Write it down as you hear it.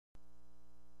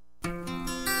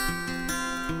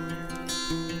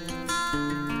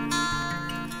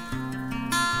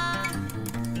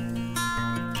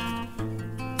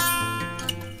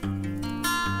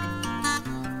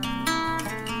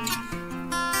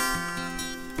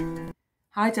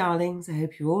Hi darlings, I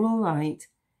hope you're all right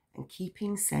and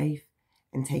keeping safe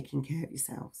and taking care of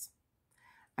yourselves.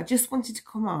 I just wanted to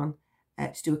come on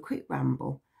to do a quick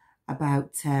ramble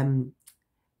about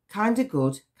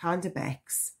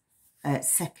kindagoodkindabeck's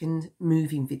second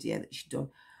moving video that she'd done.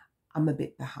 I'm a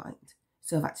bit behind,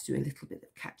 so I've had to do a little bit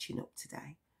of catching up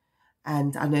today.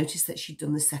 And I noticed that she'd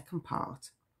done the second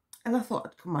part, and I thought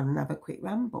I'd come on and have a quick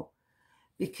ramble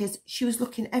because she was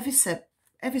looking ever so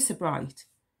bright,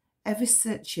 ever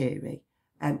so cheery.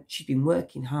 She'd been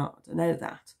working hard, I know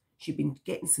that. She'd been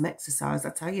getting some exercise,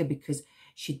 I tell you, because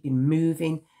she'd been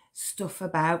moving stuff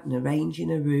about and arranging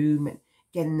her room and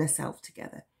getting herself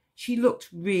together. She looked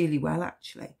really well,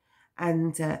 actually.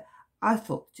 And I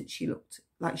thought that she looked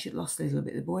like she'd lost a little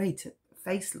bit of weight. Her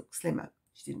face looked slimmer.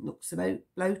 She didn't look so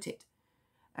bloated.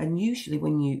 And usually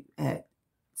when you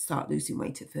start losing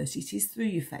weight at first, it is through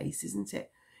your face, isn't it?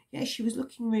 Yeah, she was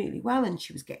looking really well and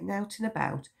she was getting out and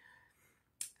about.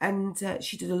 And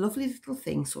she did a lovely little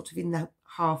thing sort of in the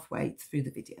halfway through the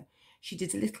video. She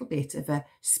did a little bit of a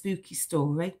spooky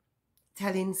story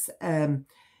telling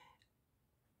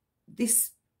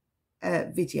this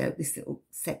video, this little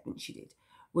segment she did,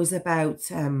 was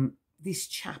about this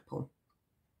chapel.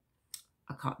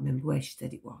 I can't remember where she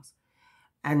said it was.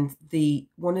 And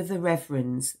one of the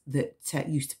reverends that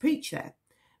used to preach there,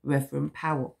 Reverend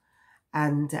Powell,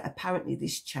 and apparently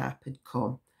this chap had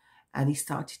come and he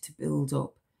started to build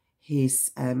up his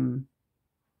they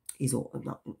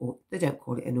don't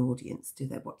call it an audience, do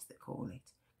they? What do they call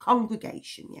it?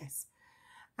 Congregation, yes.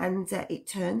 And it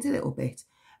turned a little bit,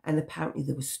 and apparently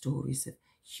there were stories of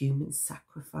human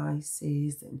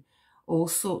sacrifices and all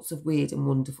sorts of weird and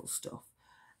wonderful stuff.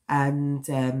 And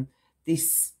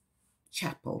this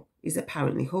chapel is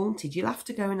apparently haunted. You'll have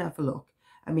to go and have a look.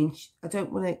 I mean, I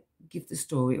don't want to give the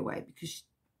story away because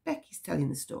Becky's telling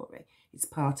the story. It's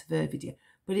part of her video.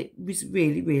 But it was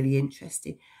really, really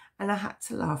interesting. And I had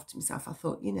to laugh to myself. I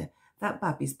thought, you know, that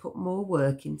Babby's put more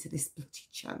work into this bloody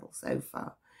channel so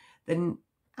far than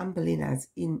Anne Boleyn has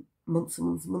in months and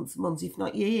months and months and months, if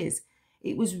not years.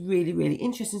 It was really, really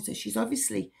interesting. So she's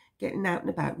obviously getting out and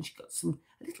about, and she got a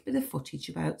little bit of footage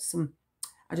about some,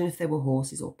 I don't know if they were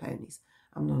horses or ponies.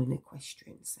 I'm not an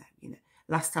equestrian, so, you know.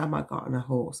 Last time I got on a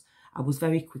horse, I was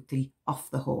very quickly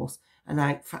off the horse and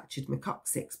I fractured my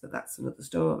coccyx, but that's another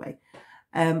story.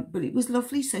 But it was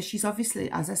lovely. So she's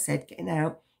obviously, as I said, getting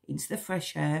out into the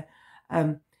fresh air.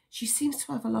 She seems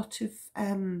to have a lot of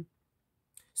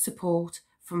support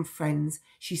from friends.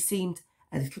 She seemed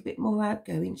a little bit more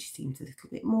outgoing. She seemed a little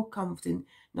bit more confident,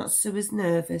 not so as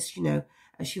nervous, you know,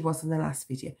 as she was in the last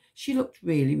video. She looked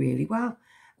really, really well.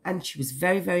 And she was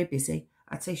very, very busy.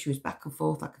 I'd say she was back and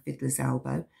forth like a fiddler's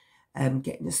elbow,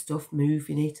 getting her stuff,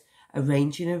 moving it,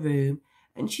 arranging her room.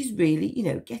 And she's really, you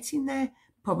know, getting there,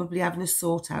 probably having a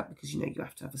sort out, because, you know, you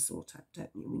have to have a sort out, don't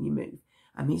you, when you move.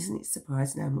 I mean, isn't it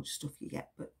surprising how much stuff you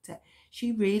get? But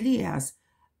she really has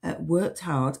worked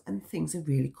hard and things are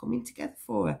really coming together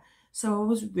for her. So I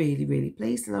was really, really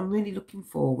pleased, and I'm really looking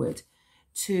forward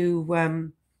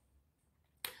to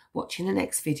watching the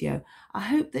next video. I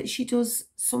hope that she does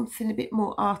something a bit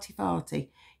more arty-farty,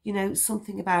 you know,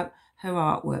 something about her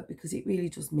artwork, because it really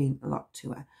does mean a lot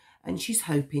to her. And she's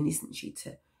hoping, isn't she,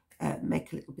 to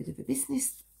make a little bit of a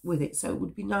business with it. So it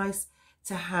would be nice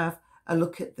to have a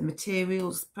look at the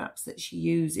materials perhaps that she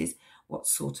uses, what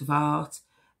sort of art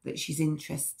that she's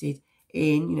interested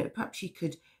in. You know, perhaps she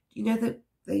could, you know, that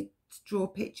they draw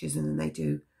pictures and then they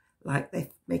do, like, they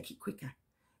make it quicker.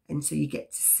 And so you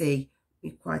get to see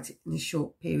quite in a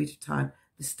short period of time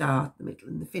the start, the middle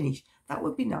and the finish. That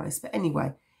would be nice. But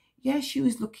anyway, yeah, she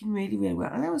was looking really, really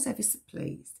well, and I was ever so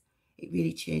pleased. It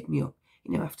really cheered me up,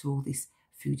 you know, after all this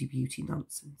foodie beauty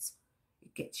nonsense.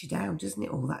 It gets you down, doesn't it,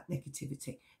 all that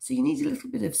negativity? So you need a little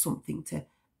bit of something to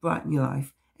brighten your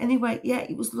life. Anyway, yeah,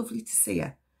 it was lovely to see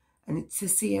her, and to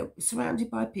see her surrounded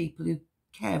by people who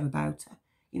care about her,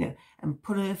 you know, and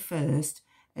put her first,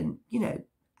 and, you know,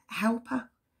 help her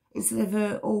instead of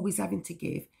her always having to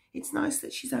give. It's nice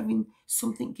that she's having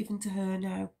something given to her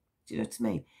now. Do you know what I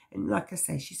mean? And like I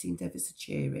say, she seemed ever so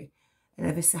cheery and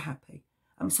ever so happy.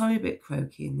 I'm sorry, a bit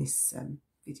croaky in this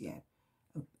video.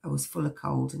 I was full of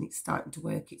cold and it's starting to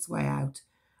work its way out.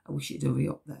 I wish it'd hurry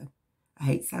up though. I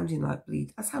hate sounding like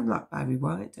bleed. I sound like Barry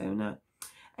White, don't I?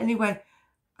 Anyway,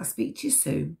 I'll speak to you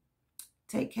soon.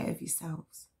 Take care of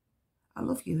yourselves. I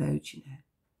love you loads, you know.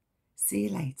 See you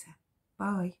later.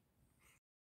 Bye.